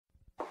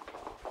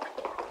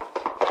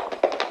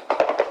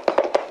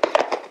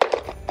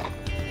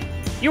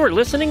You are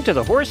listening to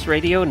the Horse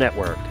Radio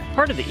Network,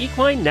 part of the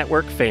Equine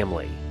Network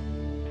family.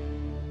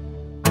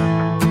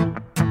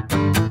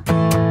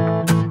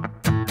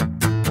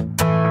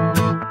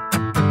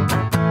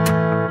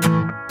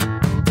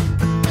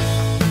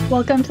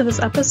 Welcome to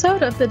this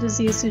episode of the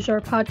Disease Du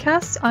Jour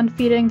podcast on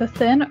feeding the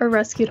thin or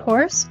rescued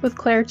horse with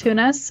Clair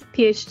Thunes,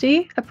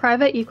 PhD, a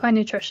private equine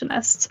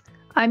nutritionist.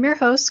 I'm your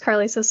host,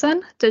 Carly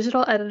Sisson,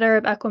 digital editor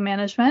of Equine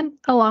Management,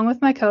 along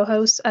with my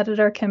co-host,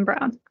 editor Kim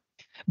Brown.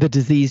 The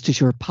Disease Du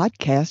Jour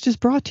podcast is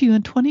brought to you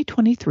in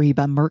 2023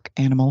 by Merck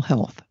Animal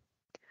Health.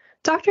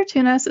 Dr.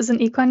 Thunes is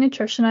an equine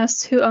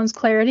nutritionist who owns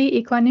Clarity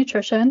Equine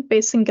Nutrition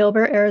based in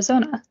Gilbert,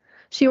 Arizona.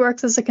 She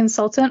works as a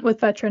consultant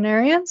with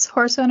veterinarians,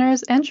 horse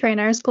owners, and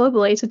trainers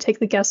globally to take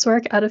the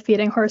guesswork out of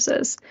feeding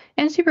horses,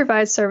 and she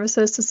provides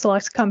services to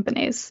select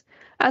companies.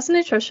 As a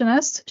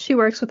nutritionist, she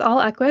works with all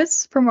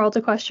equids, from World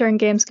Equestrian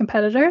Games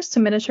competitors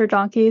to miniature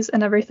donkeys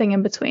and everything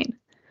in between.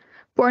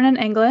 Born in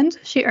England,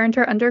 she earned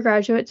her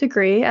undergraduate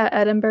degree at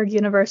Edinburgh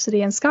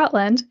University in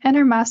Scotland and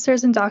her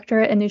master's and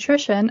doctorate in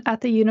nutrition at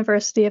the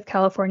University of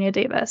California,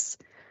 Davis.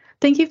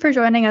 Thank you for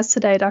joining us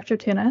today, Dr.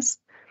 Thunes.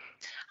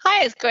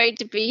 Hi, it's great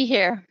to be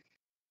here.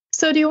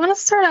 So do you want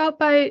to start out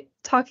by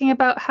talking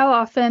about how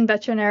often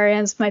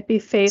veterinarians might be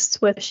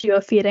faced with the issue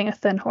of feeding a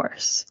thin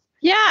horse?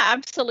 Yeah,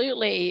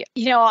 absolutely.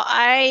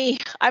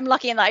 I'm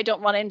lucky in that I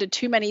don't run into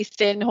too many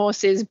thin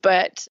horses,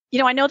 but,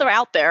 I know they're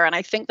out there. And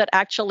I think that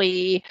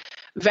actually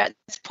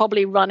vets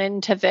probably run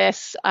into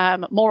this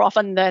more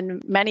often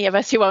than many of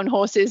us who own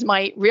horses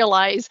might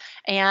realize.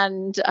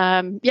 And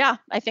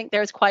I think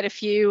there's quite a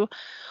few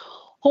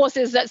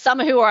horses that some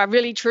who are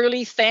really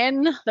truly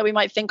thin that we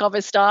might think of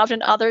as starved,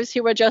 and others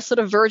who are just sort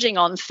of verging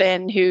on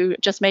thin, who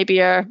just maybe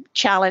are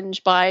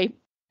challenged by,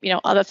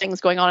 other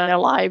things going on in their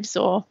lives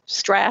or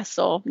stress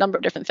or a number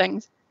of different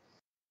things.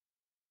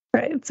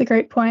 Right. It's a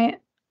great point.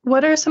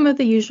 What are some of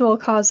the usual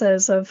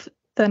causes of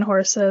thin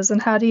horses,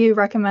 and how do you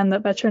recommend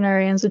that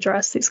veterinarians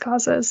address these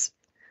causes?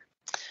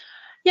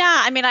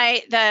 Yeah, when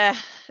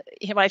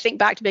I think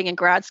back to being in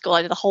grad school,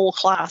 I did a whole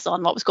class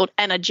on what was called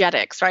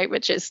energetics, right,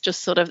 which is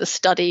just sort of the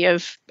study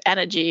of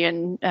energy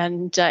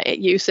and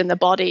use in the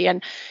body.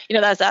 And,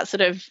 there's that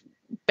sort of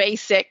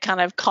basic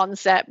kind of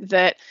concept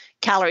that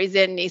calories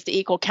in needs to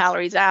equal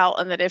calories out,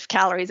 and that if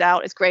calories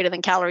out is greater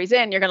than calories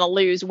in, you're going to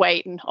lose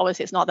weight. And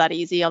obviously it's not that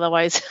easy.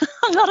 Otherwise,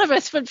 a lot of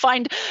us would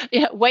find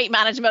weight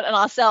management and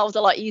ourselves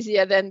a lot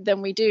easier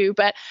than we do.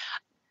 But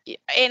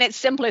in its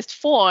simplest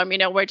form,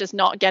 we're just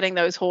not getting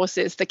those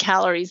horses the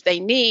calories they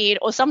need,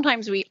 or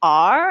sometimes we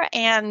are,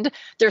 and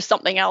there's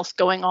something else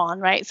going on,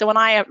 right? So when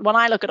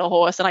I look at a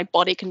horse and I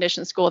body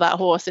condition score that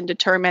horse and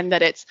determine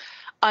that it's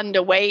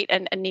underweight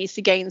and needs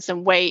to gain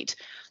some weight,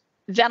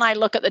 then I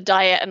look at the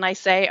diet and I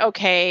say,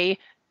 okay,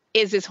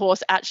 is this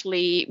horse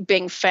actually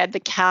being fed the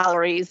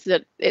calories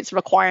that its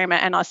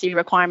NRC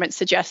requirement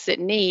suggests it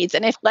needs?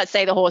 And if, let's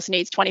say, the horse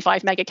needs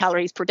 25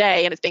 megacalories per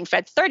day and it's being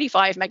fed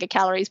 35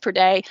 megacalories per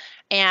day,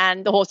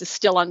 and the horse is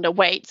still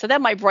underweight, so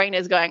then my brain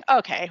is going,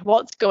 okay,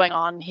 what's going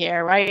on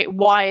here, right?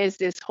 Why is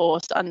this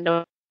horse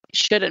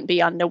shouldn't be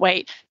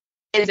underweight?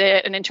 Is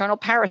it an internal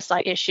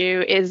parasite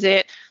issue? Is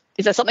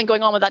there something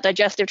going on with that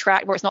digestive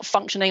tract where it's not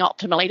functioning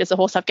optimally? Does the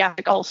horse have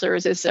gastric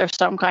ulcers? Is there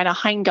some kind of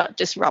hindgut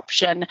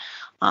disruption?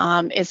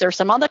 Is there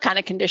some other kind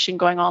of condition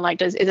going on? Like,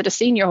 is it a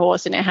senior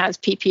horse and it has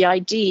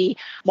PPID?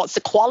 What's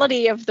the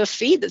quality of the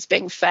feed that's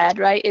being fed,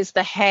 right? Is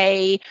the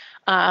hay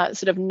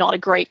sort of not a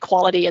great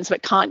quality, and so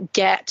it can't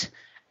get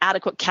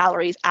adequate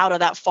calories out of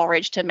that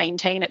forage to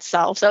maintain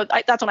itself? So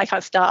that's when I kind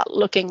of start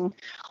looking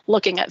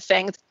at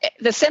things.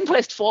 The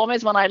simplest form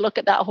is when I look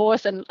at that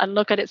horse and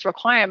look at its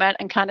requirement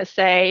and kind of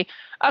say,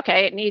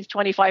 okay, it needs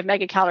 25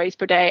 megacalories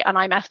per day, and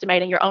I'm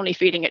estimating you're only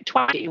feeding it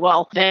 20.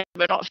 Well, then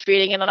we're not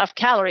feeding it enough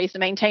calories to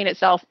maintain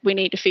itself. We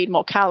need to feed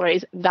more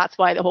calories. That's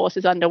why the horse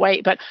is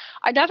underweight. But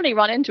I definitely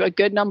run into a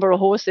good number of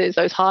horses,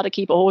 those hard to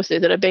keep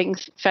horses, that are being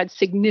fed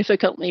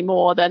significantly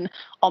more than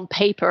on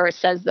paper it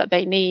says that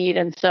they need.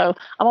 And so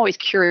I'm always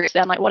curious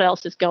then, like, what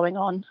else is going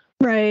on?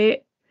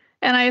 Right.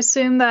 And I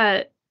assume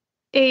that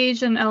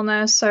age and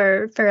illness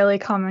are fairly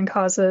common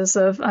causes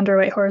of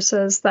underweight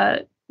horses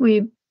that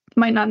we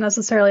might not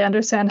necessarily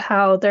understand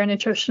how their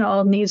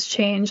nutritional needs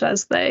change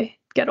as they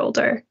get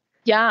older.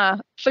 Yeah,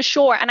 for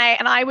sure. And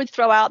I would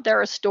throw out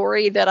there a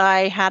story that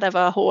I had of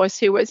a horse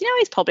who was,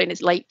 he's probably in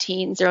his late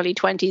teens, early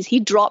 20s. He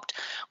dropped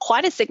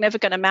quite a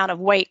significant amount of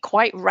weight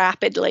quite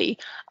rapidly,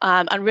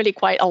 and really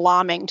quite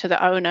alarming to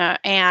the owner.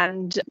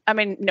 And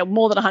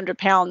more than 100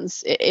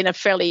 pounds in a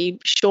fairly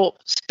short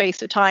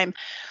space of time.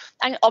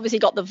 And obviously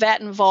got the vet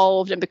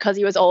involved. And because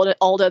he was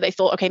older, they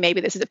thought, okay,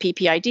 maybe this is a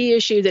PPID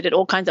issue. They did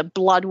all kinds of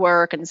blood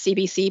work and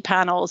CBC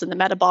panels and the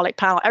metabolic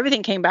panel.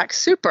 Everything came back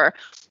super.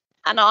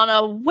 And on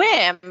a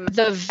whim,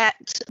 the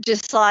vet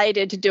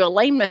decided to do a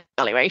lameness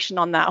evaluation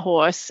on that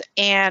horse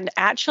and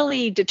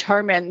actually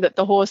determined that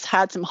the horse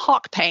had some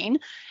hock pain.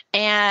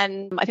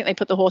 And I think they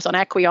put the horse on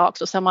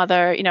Equiox or some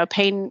other,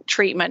 pain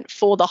treatment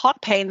for the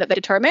hock pain that they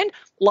determined.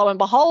 Lo and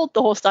behold,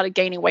 the horse started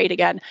gaining weight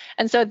again.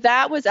 And so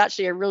that was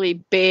actually a really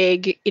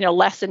big,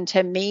 lesson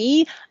to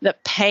me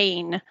that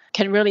pain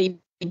can really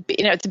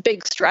it's a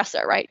big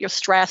stressor, right? You're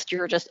stressed,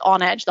 you're just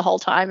on edge the whole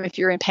time if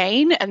you're in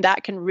pain, and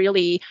that can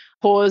really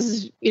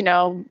cause,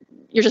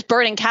 you're just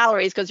burning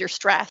calories because you're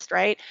stressed,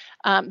 right?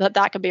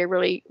 That could be a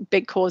really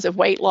big cause of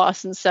weight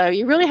loss. And so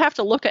you really have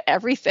to look at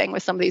everything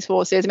with some of these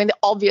horses. I mean, the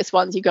obvious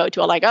ones you go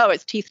to are like, oh,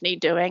 it's teeth need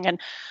doing. And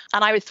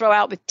I would throw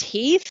out with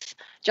teeth,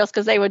 just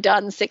because they were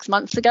done 6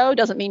 months ago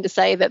doesn't mean to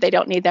say that they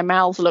don't need their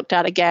mouths looked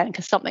at again,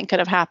 because something could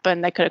have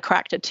happened. They could have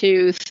cracked a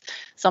tooth.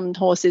 Some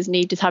horses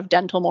need to have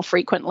dental more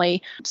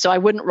frequently. So I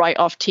wouldn't write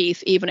off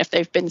teeth, even if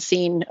they've been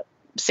seen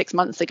 6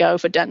 months ago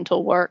for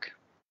dental work.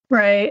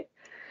 Right.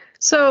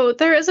 So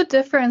there is a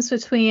difference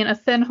between a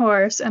thin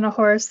horse and a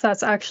horse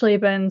that's actually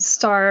been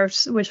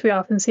starved, which we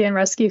often see in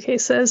rescue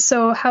cases.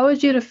 So how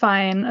would you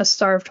define a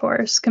starved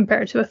horse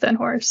compared to a thin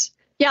horse?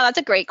 Yeah, that's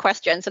a great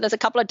question. So there's a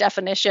couple of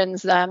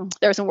definitions.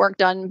 There's some work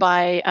done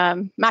by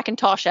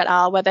McIntosh et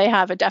al., where they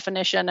have a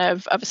definition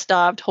of a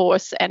starved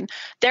horse. And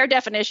their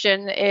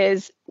definition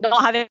is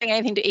not having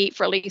anything to eat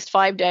for at least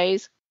 5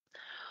 days,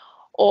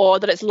 or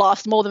that it's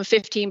lost more than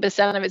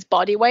 15% of its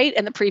body weight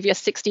in the previous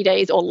 60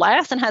 days or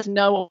less, and has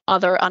no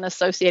other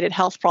unassociated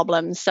health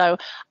problems. So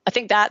I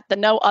think that the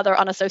no other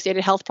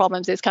unassociated health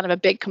problems is kind of a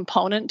big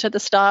component to the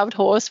starved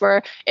horse,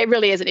 where it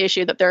really is an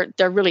issue that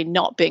they're really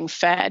not being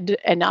fed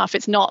enough.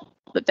 It's not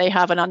that they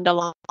have an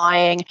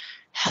underlying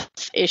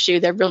health issue.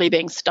 They're really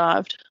being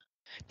starved.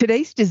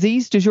 Today's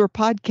Disease Du Jour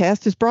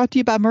podcast is brought to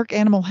you by Merck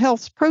Animal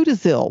Health's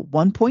Protozil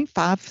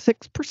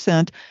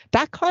 1.56%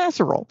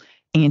 diclazerol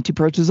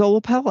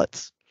antiprotozoal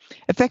pellets.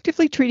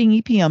 Effectively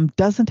treating EPM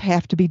doesn't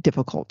have to be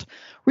difficult.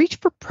 Reach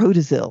for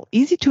Protozil,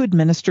 easy to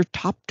administer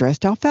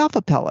top-dressed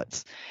alfalfa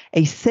pellets,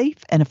 a safe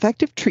and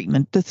effective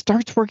treatment that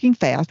starts working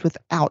fast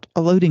without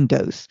a loading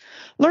dose.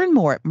 Learn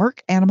more at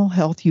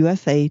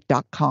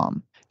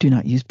mercanimalhealthusa.com. Do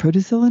not use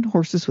Protozil in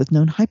horses with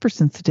known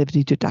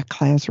hypersensitivity to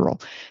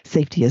diclazerol.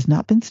 Safety has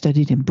not been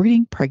studied in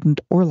breeding,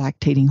 pregnant, or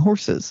lactating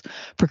horses.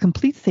 For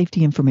complete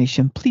safety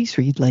information, please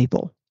read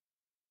label.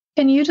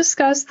 Can you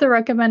discuss the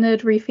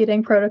recommended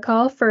refeeding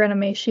protocol for an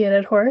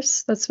emaciated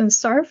horse that's been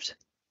starved?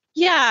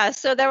 Yeah,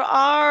 so there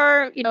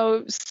are,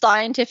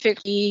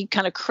 scientifically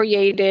kind of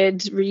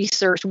created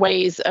research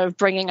ways of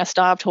bringing a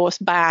starved horse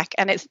back,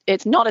 and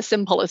it's not as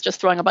simple as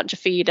just throwing a bunch of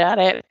feed at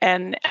it.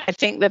 And I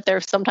think that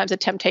there's sometimes a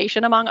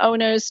temptation among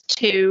owners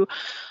to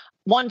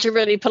want to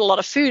really put a lot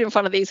of food in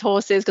front of these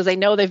horses because they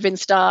know they've been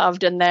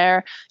starved, and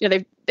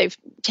they've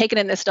taken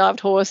in this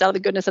starved horse out of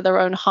the goodness of their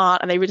own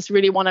heart, and they just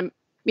really want to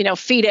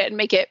feed it and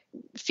make it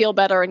feel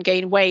better and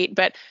gain weight.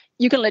 But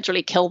you can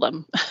literally kill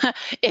them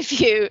if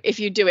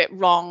you do it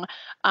wrong.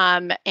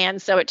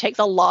 And so it takes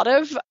a lot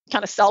of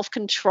kind of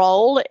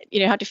self-control.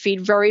 You have to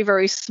feed very,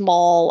 very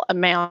small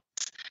amounts.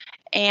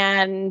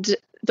 And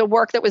the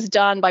work that was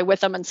done by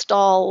Witham and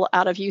Stahl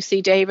out of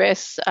UC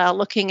Davis,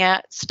 looking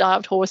at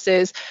starved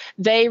horses,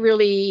 they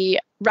really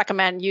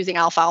recommend using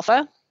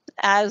alfalfa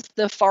as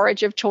the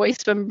forage of choice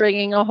when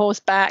bringing a horse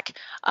back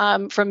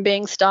from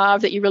being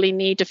starved, that you really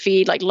need to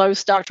feed like low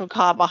starch or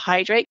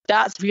carbohydrate.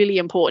 That's really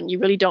important. You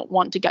really don't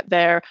want to get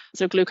their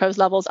sort of glucose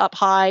levels up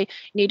high.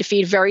 You need to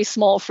feed very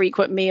small,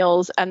 frequent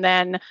meals, and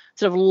then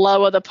sort of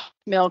lower the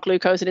meal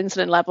glucose and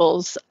insulin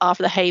levels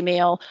after the hay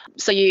meal.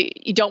 So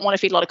you don't want to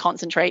feed a lot of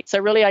concentrate. So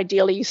really,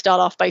 ideally, you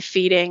start off by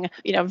feeding,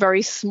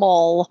 very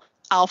small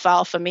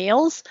alfalfa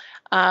meals,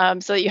 so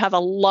that you have a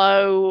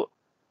low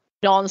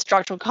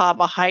non-structural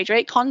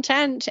carbohydrate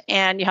content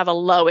and you have a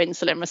low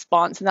insulin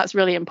response. And that's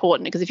really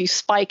important, because if you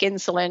spike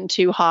insulin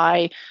too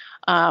high,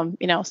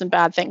 some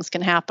bad things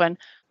can happen.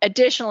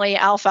 Additionally,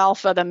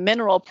 alfalfa, the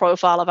mineral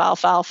profile of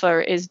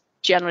alfalfa is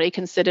generally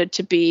considered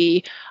to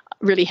be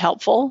really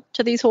helpful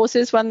to these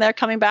horses when they're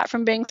coming back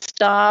from being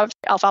starved.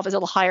 Alfalfa is a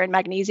little higher in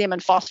magnesium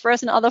and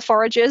phosphorus than other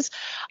forages.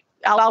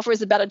 Alfalfa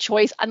is a better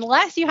choice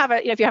unless you have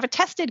if you have a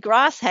tested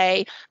grass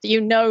hay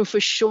that for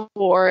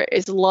sure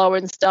is low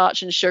in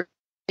starch and sugar.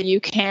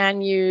 You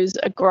can use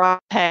a grass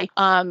hay.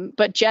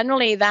 But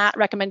generally that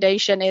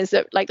recommendation is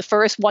that like the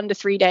first 1 to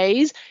 3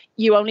 days,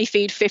 you only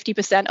feed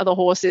 50% of the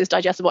horse's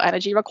digestible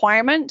energy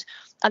requirement.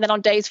 And then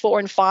on days 4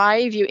 and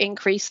 5, you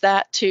increase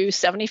that to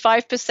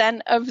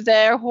 75% of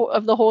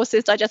the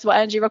horse's digestible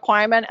energy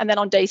requirement. And then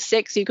on day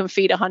 6, you can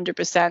feed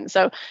 100%.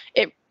 So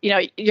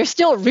you're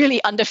still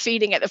really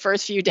underfeeding it the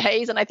first few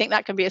days. And I think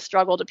that can be a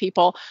struggle to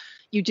people.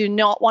 You do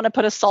not want to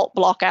put a salt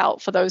block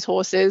out for those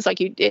horses.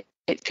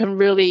 It can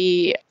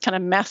really kind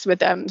of mess with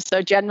them.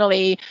 So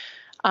generally,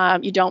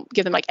 you don't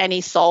give them like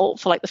any salt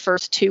for like the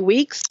first 2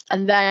 weeks,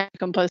 and then you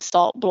can put a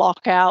salt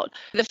block out.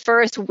 The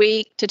first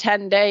week to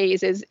 10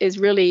 days is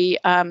really,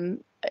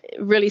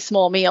 really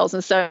small meals.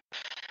 And so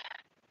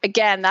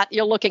again, that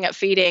you're looking at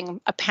feeding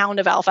a pound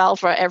of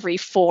alfalfa every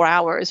 4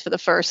 hours for the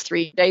first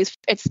 3 days.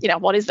 It's,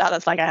 what is that?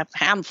 That's like a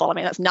handful. I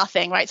mean, that's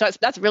nothing, right? So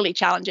that's really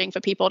challenging for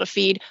people to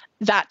feed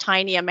that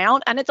tiny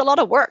amount. And it's a lot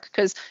of work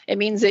because it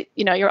means that,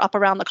 you're up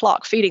around the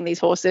clock feeding these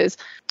horses.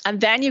 And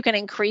then you can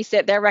increase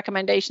it. Their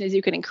recommendation is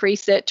you can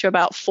increase it to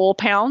about 4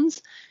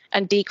 pounds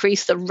and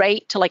decrease the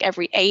rate to like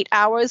every 8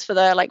 hours for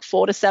the like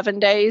 4 to 7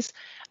 days.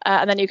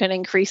 and then you can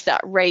increase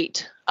that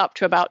rate up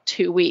to about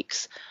 2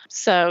 weeks.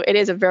 So it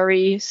is a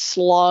very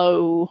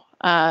slow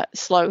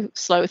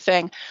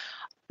thing.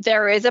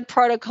 There is a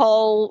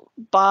protocol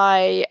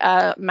by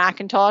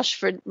McIntosh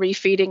for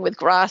refeeding with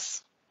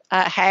grass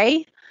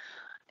hay,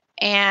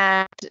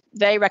 and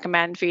they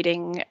recommend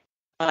feeding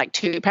like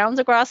 2 pounds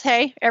of grass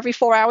hay every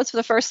 4 hours for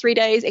the first 3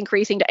 days,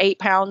 increasing to 8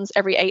 pounds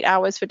every 8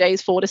 hours for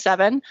days 4 to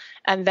 7,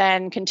 and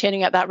then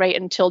continuing at that rate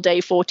until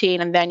day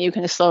 14, and then you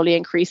can slowly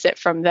increase it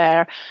from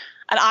there.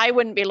 And I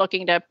wouldn't be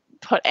looking to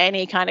put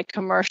any kind of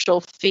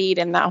commercial feed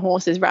in that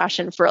horse's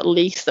ration for at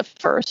least the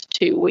first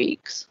 2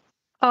 weeks.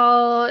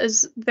 All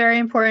is very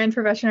important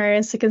for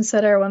veterinarians to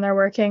consider when they're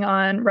working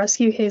on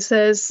rescue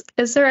cases.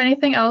 Is there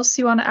anything else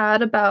you want to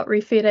add about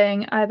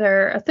refeeding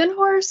either a thin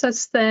horse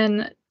that's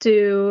thin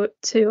due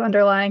to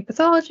underlying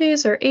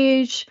pathologies or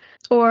age,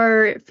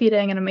 or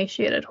feeding an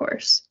emaciated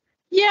horse?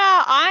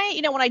 Yeah,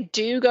 when I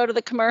do go to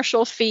the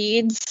commercial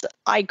feeds,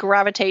 I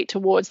gravitate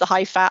towards the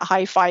high fat,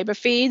 high fiber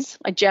feeds.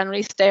 I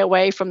generally stay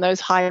away from those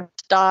high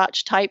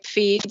starch type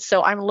feeds.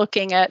 So I'm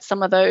looking at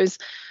some of those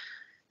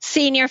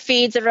senior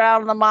feeds that are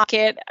out on the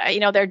market.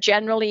 They're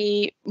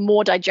generally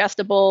more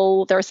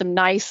digestible. There are some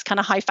nice kind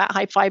of high fat,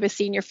 high fiber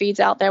senior feeds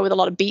out there with a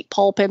lot of beet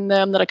pulp in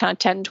them that are kind of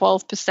 10,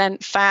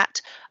 12%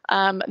 fat.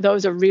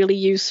 Those are really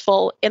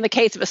useful. In the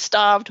case of a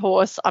starved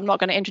horse, I'm not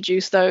going to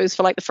introduce those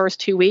for like the first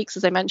 2 weeks,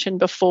 as I mentioned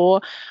before.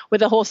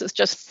 With a horse that's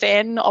just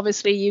thin,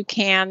 obviously you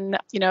can,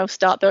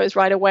 start those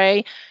right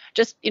away.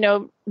 Just,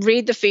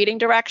 read the feeding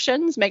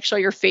directions, make sure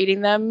you're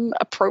feeding them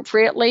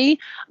appropriately,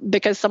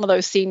 because some of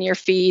those senior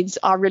feeds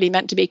are really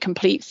meant to be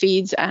complete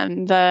feeds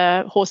and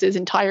the horse's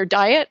entire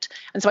diet.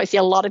 And so I see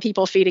a lot of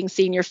people feeding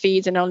senior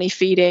feeds and only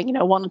feeding,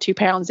 1 or 2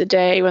 pounds a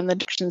day when the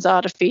directions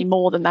are to feed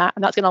more than that.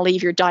 And that's going to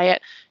leave your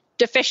diet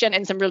deficient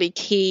in some really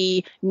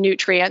key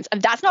nutrients.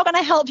 And that's not going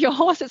to help your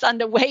horse that's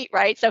underweight,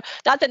 right? So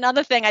that's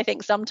another thing. I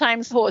think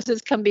sometimes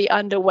horses can be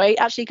underweight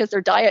actually because their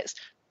diets.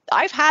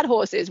 I've had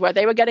horses where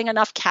they were getting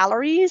enough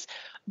calories,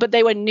 but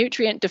they were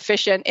nutrient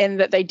deficient in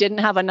that they didn't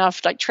have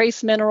enough like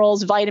trace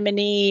minerals, vitamin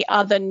E,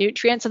 other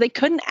nutrients. So they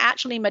couldn't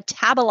actually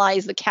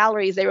metabolize the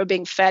calories they were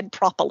being fed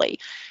properly.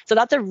 So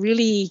that's a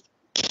really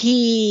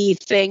key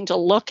thing to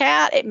look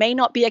at. It may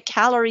not be a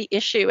calorie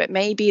issue. It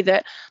may be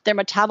that their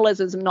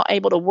metabolism is not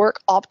able to work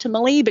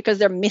optimally because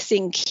they're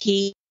missing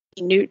key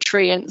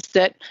nutrients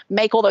that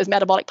make all those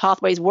metabolic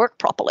pathways work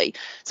properly.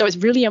 So it's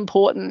really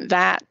important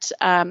that,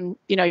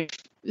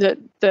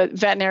 the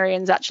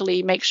veterinarians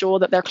actually make sure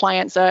that their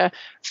clients are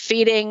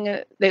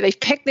feeding, they've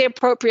picked the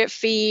appropriate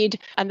feed,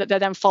 and that they're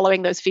then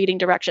following those feeding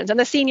directions. And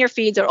the senior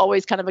feeds are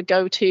always kind of a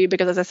go-to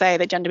because, as I say,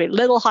 they tend to be a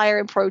little higher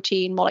in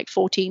protein, more like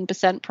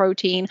 14%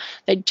 protein.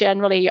 They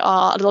generally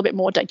are a little bit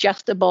more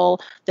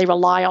digestible. They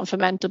rely on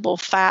fermentable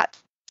fat,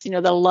 the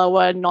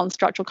lower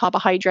non-structural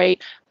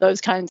carbohydrate, those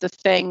kinds of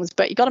things.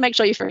 But you got to make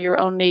sure you're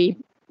only,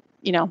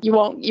 you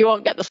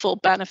won't get the full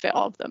benefit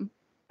of them.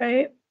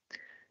 Right.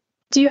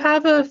 Do you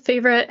have a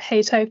favorite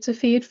hay type to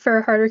feed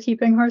for harder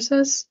keeping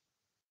horses?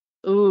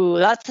 Ooh,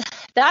 that's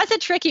a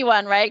tricky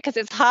one, right? Because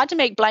it's hard to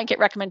make blanket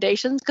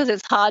recommendations because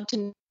it's hard to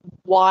know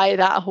why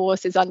that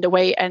horse is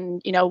underweight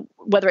and,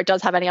 whether it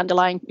does have any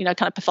underlying,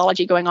 kind of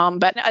pathology going on.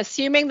 But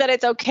assuming that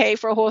it's okay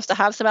for a horse to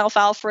have some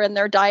alfalfa in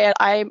their diet,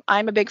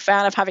 I'm a big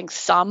fan of having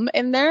some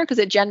in there because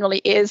it generally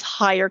is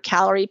higher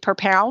calorie per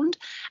pound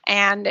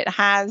and it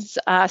has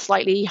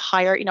slightly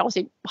higher,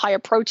 obviously higher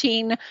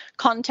protein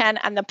content,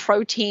 and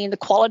the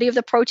quality of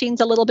the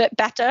protein's a little bit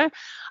better.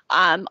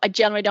 I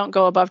generally don't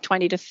go above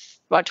 20 to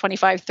about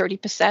 25,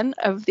 30%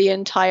 of the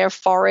entire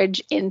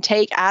forage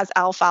intake as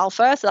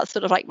alfalfa. So that's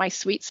sort of like my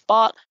sweet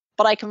spot.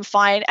 But I can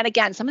find, and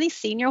again, some of these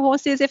senior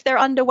horses, if they're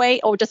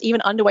underweight or just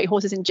even underweight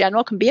horses in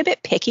general, can be a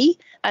bit picky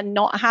and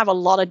not have a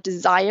lot of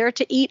desire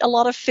to eat a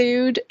lot of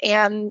food.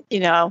 And,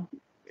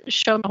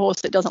 show me a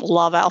horse that doesn't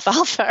love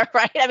alfalfa,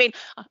 right? I mean,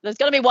 there's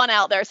going to be one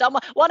out there.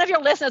 One of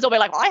your listeners will be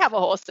like, well, I have a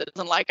horse that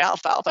doesn't like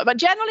alfalfa. But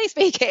generally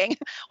speaking,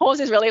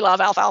 horses really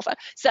love alfalfa.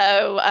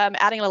 So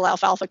adding a little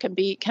alfalfa can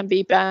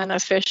be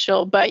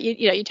beneficial. But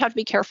you'd have to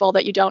be careful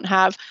that you don't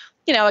have,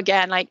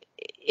 again, like,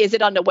 is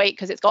it underweight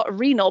because it's got a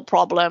renal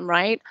problem,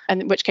 right?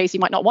 And in which case you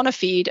might not want to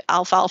feed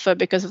alfalfa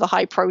because of the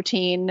high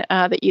protein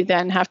that you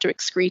then have to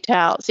excrete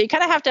out. So you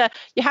kind of have to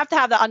have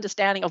that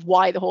understanding of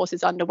why the horse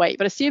is underweight.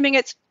 But assuming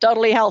it's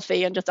totally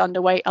healthy and just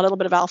underweight, a little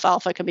bit of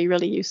alfalfa can be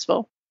really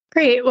useful.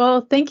 Great.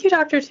 Well, thank you,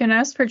 Dr.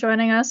 Thunes, for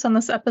joining us on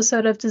this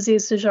episode of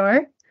Disease Du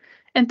Jour.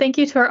 And thank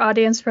you to our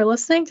audience for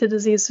listening to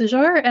Disease Du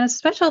Jour, and a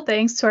special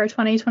thanks to our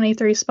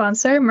 2023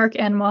 sponsor, Merck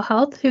Animal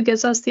Health, who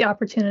gives us the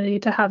opportunity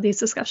to have these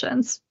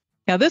discussions.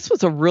 Now, this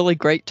was a really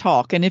great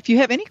talk. And if you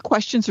have any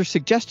questions or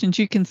suggestions,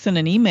 you can send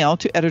an email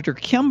to editor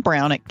Kim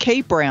Brown at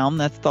kbrown,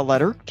 that's the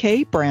letter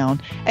K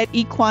Brown, at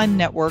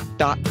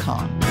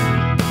equinenetwork.com.